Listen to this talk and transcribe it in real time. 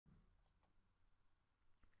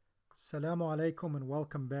Assalamu alaikum and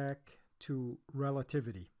welcome back to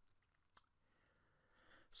Relativity.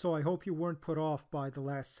 So I hope you weren't put off by the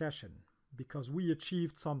last session because we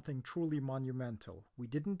achieved something truly monumental. We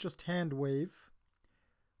didn't just hand wave,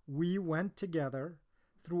 we went together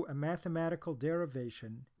through a mathematical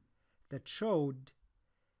derivation that showed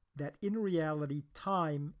that in reality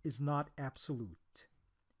time is not absolute.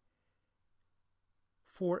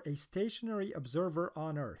 For a stationary observer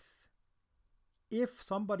on Earth, if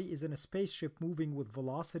somebody is in a spaceship moving with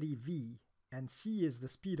velocity v and c is the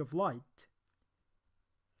speed of light,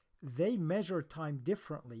 they measure time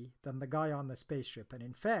differently than the guy on the spaceship. And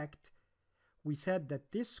in fact, we said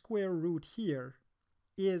that this square root here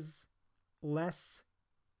is less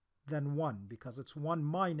than 1 because it's 1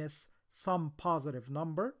 minus some positive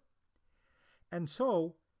number. And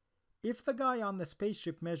so, if the guy on the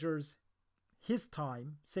spaceship measures his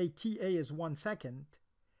time, say TA is 1 second,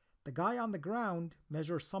 the guy on the ground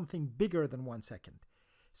measures something bigger than 1 second,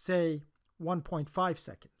 say 1.5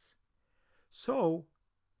 seconds. So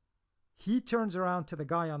he turns around to the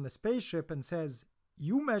guy on the spaceship and says,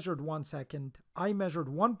 you measured 1 second, I measured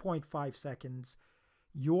 1.5 seconds,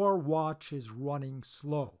 your watch is running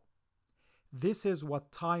slow. This is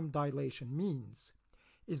what time dilation means,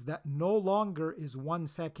 is that no longer is 1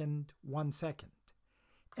 second 1 second.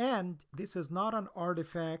 And this is not an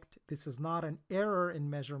artifact, this is not an error in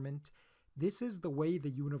measurement, this is the way the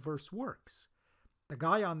universe works. The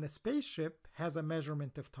guy on the spaceship has a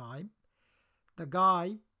measurement of time, the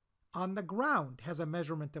guy on the ground has a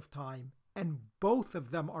measurement of time, and both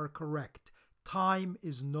of them are correct. Time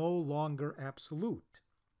is no longer absolute.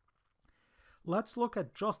 Let's look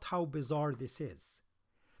at just how bizarre this is,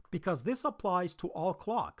 because this applies to all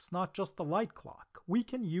clocks, not just the light clock. We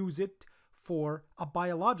can use it for a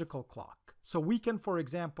biological clock. So we can, for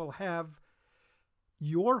example, have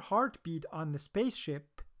your heartbeat on the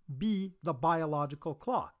spaceship be the biological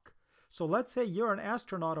clock. So let's say you're an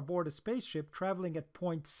astronaut aboard a spaceship traveling at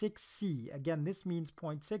 0.6 c. Again, this means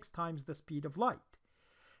 0.6 times the speed of light.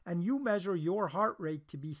 And you measure your heart rate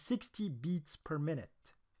to be 60 beats per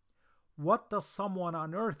minute. What does someone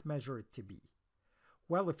on Earth measure it to be?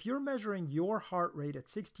 Well, if you're measuring your heart rate at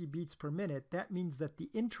 60 beats per minute, that means that the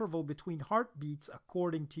interval between heartbeats,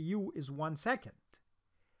 according to you, is 1 second.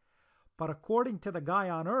 But according to the guy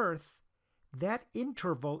on Earth, that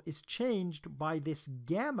interval is changed by this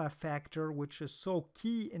gamma factor, which is so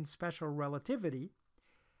key in special relativity.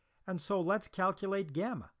 And so let's calculate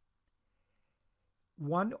gamma.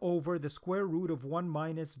 1 over the square root of 1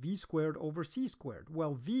 minus v squared over c squared.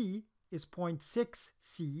 Well, v is 0.6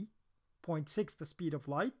 c. 0.6 the speed of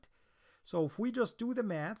light. So if we just do the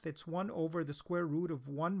math, it's 1 over the square root of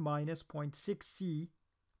 1 minus 0.6 c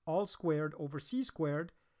all squared over c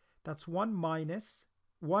squared. That's 1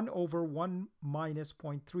 over 1 minus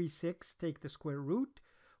 0.36, take the square root,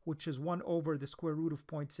 which is 1 over the square root of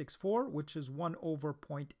 0.64, which is 1 over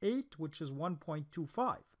 0.8, which is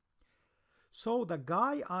 1.25. So the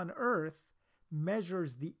guy on Earth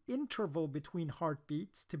measures the interval between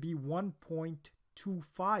heartbeats to be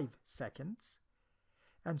 1.25 seconds.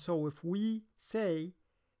 And so if we say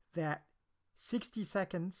that 60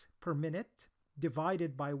 seconds per minute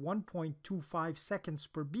divided by 1.25 seconds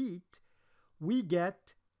per beat, we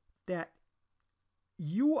get that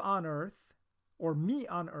you on Earth, or me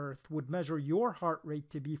on Earth, would measure your heart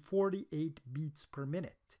rate to be 48 beats per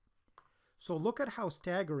minute. So look at how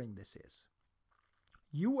staggering this is.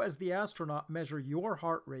 You as the astronaut measure your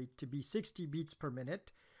heart rate to be 60 beats per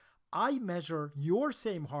minute. I measure your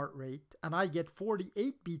same heart rate and I get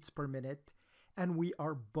 48 beats per minute, and we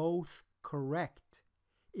are both correct.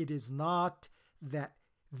 It is not that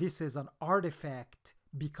this is an artifact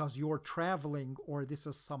because you're traveling or this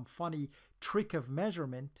is some funny trick of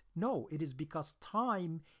measurement. No, it is because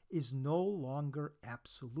time is no longer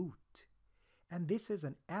absolute. And this is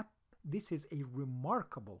a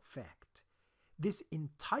remarkable fact. This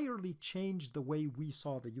entirely changed the way we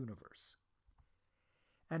saw the universe.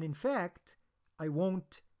 And in fact, I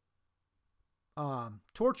won't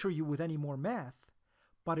torture you with any more math,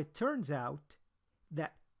 but it turns out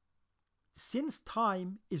that since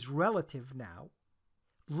time is relative now,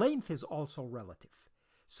 length is also relative.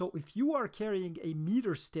 So if you are carrying a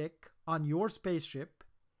meter stick on your spaceship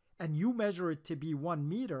and you measure it to be 1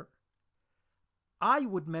 meter, I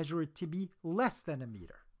would measure it to be less than a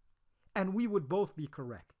meter. And we would both be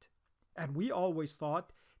correct. And we always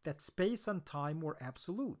thought that space and time were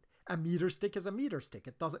absolute. A meter stick is a meter stick.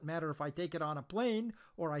 It doesn't matter if I take it on a plane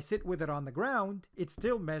or I sit with it on the ground, it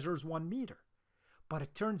still measures 1 meter. But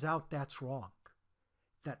it turns out that's wrong.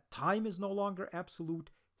 That time is no longer absolute,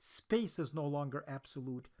 space is no longer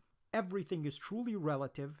absolute, everything is truly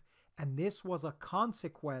relative, And this was a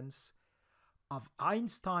consequence of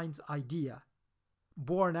Einstein's idea,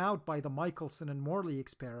 borne out by the Michelson and Morley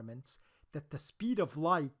experiments, that the speed of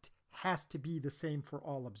light has to be the same for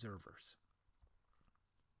all observers.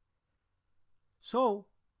 So,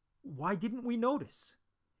 why didn't we notice?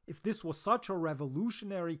 If this was such a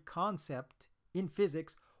revolutionary concept in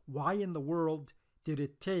physics, why in the world did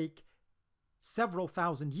it take several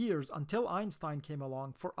thousand years until Einstein came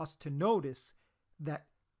along for us to notice that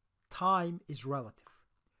time is relative?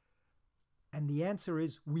 And the answer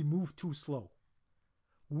is we move too slow.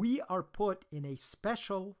 We are put in a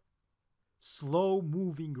special,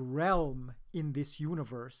 slow-moving realm in this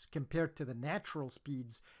universe compared to the natural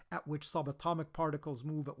speeds at which subatomic particles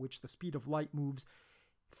move, at which the speed of light moves.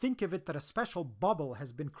 Think of it that a special bubble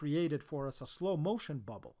has been created for us, a slow motion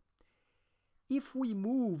bubble. If we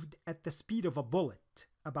moved at the speed of a bullet,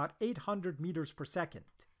 about 800 meters per second,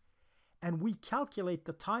 and we calculate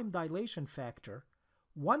the time dilation factor,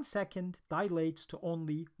 1 second dilates to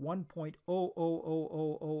only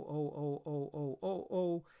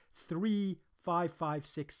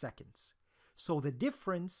 1.0000000003556 seconds. So the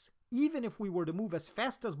difference, even if we were to move as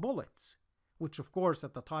fast as bullets, which of course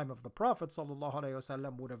at the time of the Prophet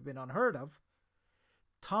ﷺ would have been unheard of,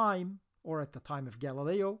 time, or at the time of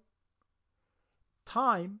Galileo,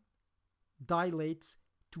 time dilates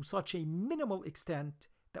to such a minimal extent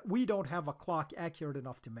that we don't have a clock accurate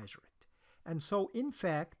enough to measure it. And so, in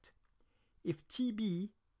fact, if TB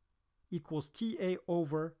equals TA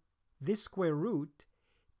over this square root,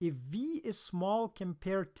 if V is small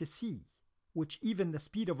compared to C, which even the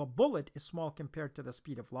speed of a bullet is small compared to the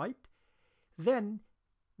speed of light, then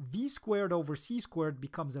V squared over C squared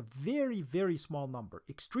becomes a very, very small number,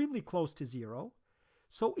 extremely close to 0.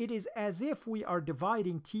 So it is as if we are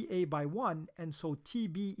dividing TA by 1, and so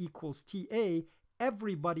TB equals TA,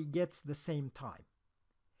 everybody gets the same time.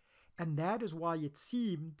 And that is why it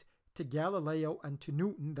seemed to Galileo and to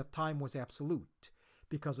Newton that time was absolute.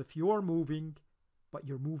 Because if you're moving, but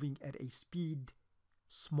you're moving at a speed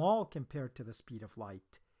small compared to the speed of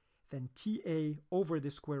light, then TA over the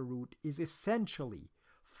square root is essentially,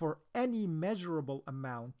 for any measurable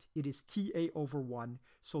amount, it is TA over 1,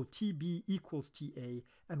 so TB equals TA,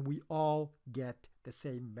 and we all get the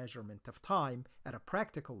same measurement of time at a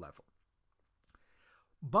practical level.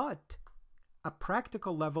 But a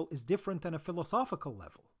practical level is different than a philosophical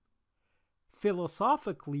level.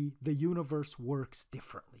 Philosophically, the universe works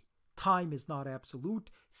differently. Time is not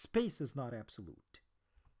absolute, space is not absolute.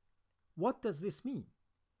 What does this mean?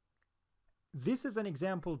 This is an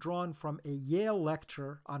example drawn from a Yale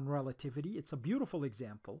lecture on relativity. It's a beautiful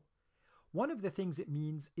example. One of the things it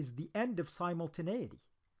means is the end of simultaneity.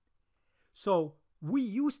 So we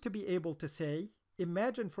used to be able to say,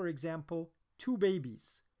 imagine, for example, two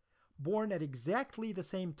babies born at exactly the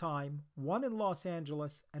same time, one in Los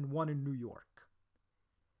Angeles and one in New York.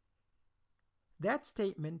 That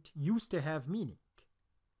statement used to have meaning.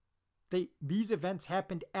 These events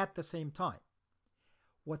happened at the same time.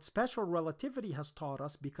 What special relativity has taught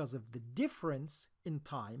us, because of the difference in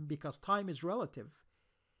time, because time is relative,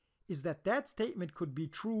 is that that statement could be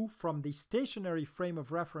true from the stationary frame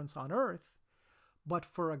of reference on Earth, but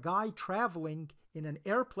for a guy traveling in an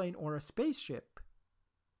airplane or a spaceship,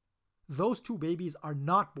 those two babies are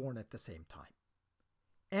not born at the same time.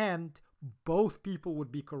 And both people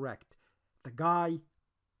would be correct. The guy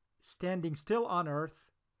standing still on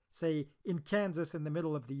Earth, say in Kansas in the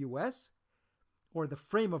middle of the US, or the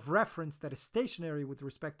frame of reference that is stationary with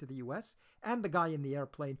respect to the US, and the guy in the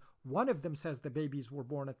airplane, one of them says the babies were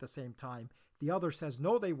born at the same time, the other says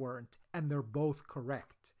no they weren't, and they're both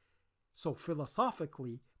correct. So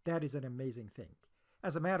philosophically, that is an amazing thing.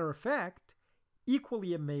 As a matter of fact,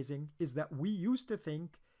 equally amazing is that we used to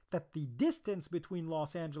think that the distance between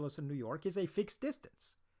Los Angeles and New York is a fixed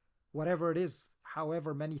distance. Whatever it is,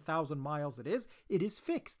 however many thousand miles it is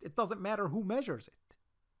fixed. It doesn't matter who measures it.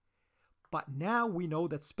 But now we know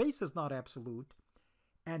that space is not absolute,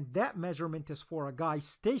 and that measurement is for a guy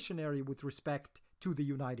stationary with respect to the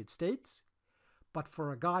United States. But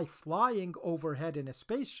for a guy flying overhead in a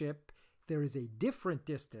spaceship, there is a different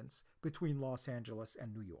distance between Los Angeles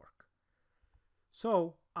and New York.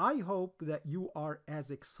 So I hope that you are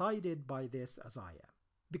as excited by this as I am.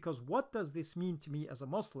 Because what does this mean to me as a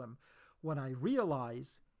Muslim when I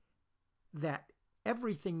realize that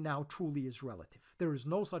everything now truly is relative? There is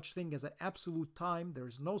no such thing as an absolute time. There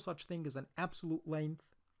is no such thing as an absolute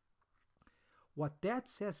length. What that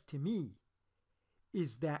says to me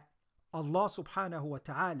is that Allah subhanahu wa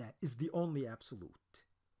ta'ala is the only absolute.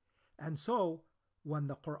 And so when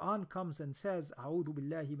the Quran comes and says, أعوذ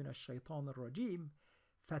بالله من الشيطان الرجيم,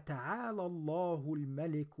 فَتَعَالَى اللَّهُ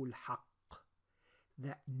الْمَلِكُ الْحَقِّ.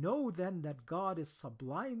 That know then that God is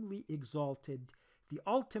sublimely exalted, the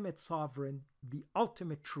ultimate sovereign, the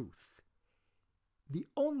ultimate truth. The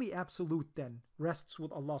only absolute then rests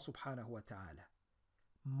with Allah subhanahu wa ta'ala.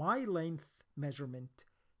 My length measurement,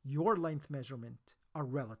 your length measurement are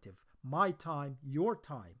relative. My time, your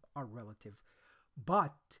time are relative.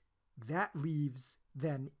 But that leaves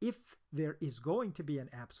then, if there is going to be an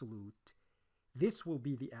absolute, this will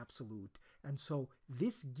be the absolute. And so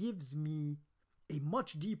this gives me a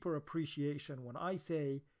much deeper appreciation when I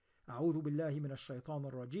say, أعوذ بالله من الشيطان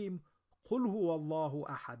الرجيم قل هو الله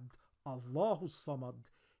أحد الله الصمد.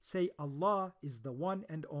 Say Allah is the one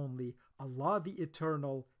and only, Allah the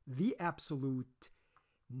eternal, the absolute.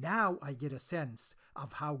 Now I get a sense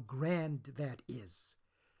of how grand that is.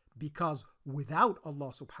 Because without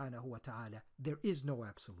Allah subhanahu wa ta'ala, there is no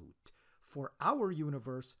absolute. For our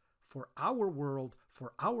universe, for our world,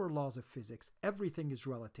 for our laws of physics, everything is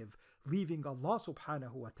relative, leaving Allah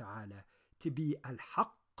subhanahu wa ta'ala to be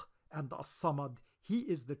al-haqq and as-samad. He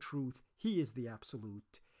is the truth, He is the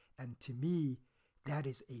absolute. And to me, that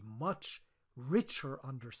is a much richer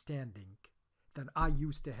understanding than I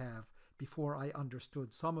used to have before I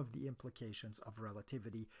understood some of the implications of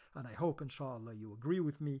relativity. And I hope, inshallah, you agree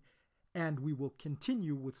with me. And we will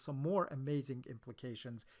continue with some more amazing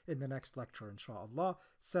implications in the next lecture, inshallah.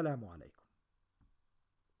 Assalamu alaikum.